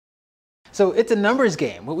So it's a numbers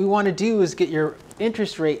game. What we want to do is get your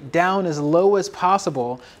interest rate down as low as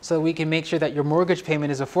possible so we can make sure that your mortgage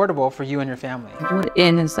payment is affordable for you and your family. What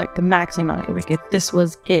in is like the maximum I would get. This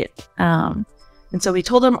was it. And so we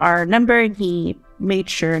told him our number, and he made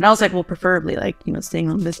sure, and I was like, well, preferably like, staying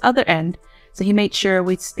on this other end. So he made sure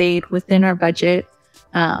we stayed within our budget.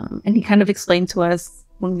 And he kind of explained to us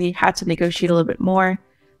when we had to negotiate a little bit more,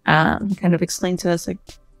 he kind of explained to us like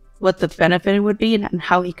what the benefit would be and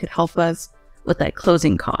how he could help us with that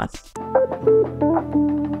closing costs.